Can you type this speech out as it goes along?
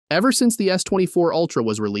Ever since the S24 Ultra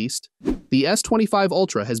was released, the S25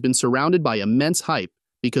 Ultra has been surrounded by immense hype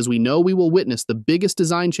because we know we will witness the biggest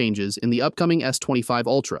design changes in the upcoming S25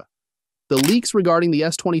 Ultra. The leaks regarding the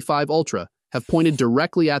S25 Ultra have pointed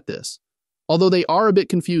directly at this, although they are a bit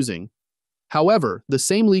confusing. However, the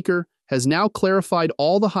same leaker has now clarified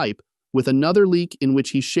all the hype with another leak in which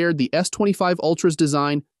he shared the S25 Ultra's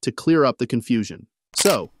design to clear up the confusion.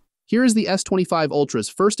 So, here is the S25 Ultra's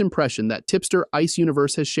first impression that Tipster Ice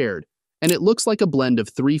Universe has shared, and it looks like a blend of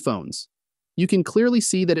three phones. You can clearly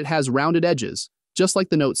see that it has rounded edges, just like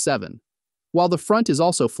the Note 7, while the front is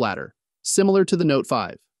also flatter, similar to the Note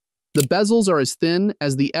 5. The bezels are as thin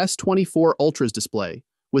as the S24 Ultra's display,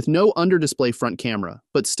 with no under-display front camera,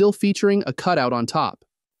 but still featuring a cutout on top.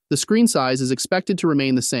 The screen size is expected to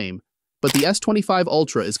remain the same, but the S25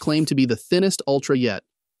 Ultra is claimed to be the thinnest Ultra yet.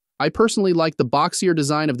 I personally like the boxier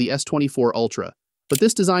design of the S24 Ultra, but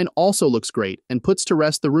this design also looks great and puts to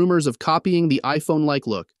rest the rumors of copying the iPhone-like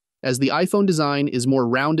look, as the iPhone design is more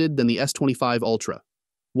rounded than the S25 Ultra.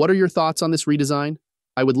 What are your thoughts on this redesign?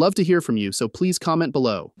 I would love to hear from you, so please comment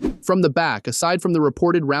below. From the back, aside from the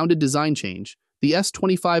reported rounded design change, the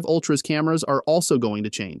S25 Ultra's cameras are also going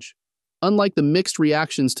to change. Unlike the mixed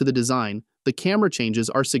reactions to the design, the camera changes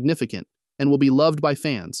are significant and will be loved by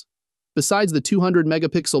fans. Besides the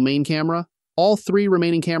 200-megapixel main camera, all three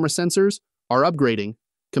remaining camera sensors are upgrading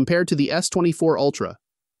compared to the S24 Ultra.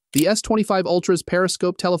 The S25 Ultra's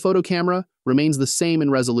periscope telephoto camera remains the same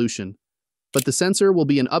in resolution, but the sensor will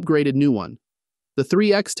be an upgraded new one. The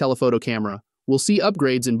 3x telephoto camera will see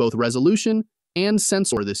upgrades in both resolution and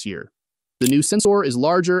sensor this year. The new sensor is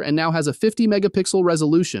larger and now has a 50-megapixel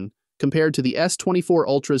resolution compared to the S24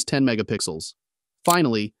 Ultra's 10 megapixels.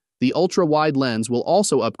 Finally, the ultra-wide lens will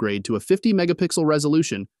also upgrade to a 50-megapixel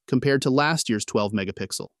resolution compared to last year's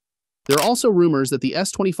 12-megapixel. There are also rumors that the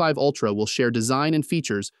S25 Ultra will share design and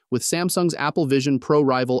features with Samsung's Apple Vision Pro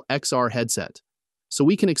rival XR headset, so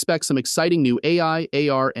we can expect some exciting new AI,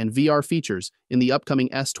 AR, and VR features in the upcoming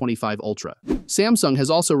S25 Ultra. Samsung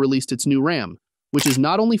has also released its new RAM, which is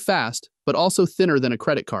not only fast, but also thinner than a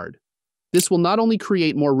credit card. This will not only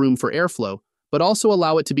create more room for airflow, but also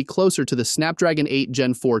allow it to be closer to the Snapdragon 8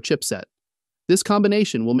 Gen 4 chipset. This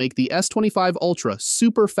combination will make the S25 Ultra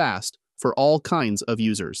super fast for all kinds of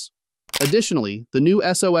users. Additionally, the new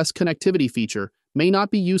SOS connectivity feature may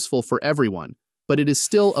not be useful for everyone, but it is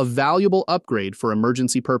still a valuable upgrade for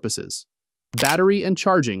emergency purposes. Battery and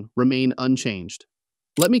charging remain unchanged.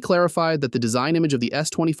 Let me clarify that the design image of the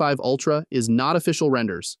S25 Ultra is not official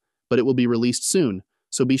renders, but it will be released soon,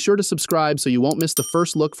 so be sure to subscribe so you won't miss the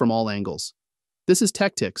first look from all angles. This is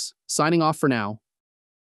Techtics, signing off for now.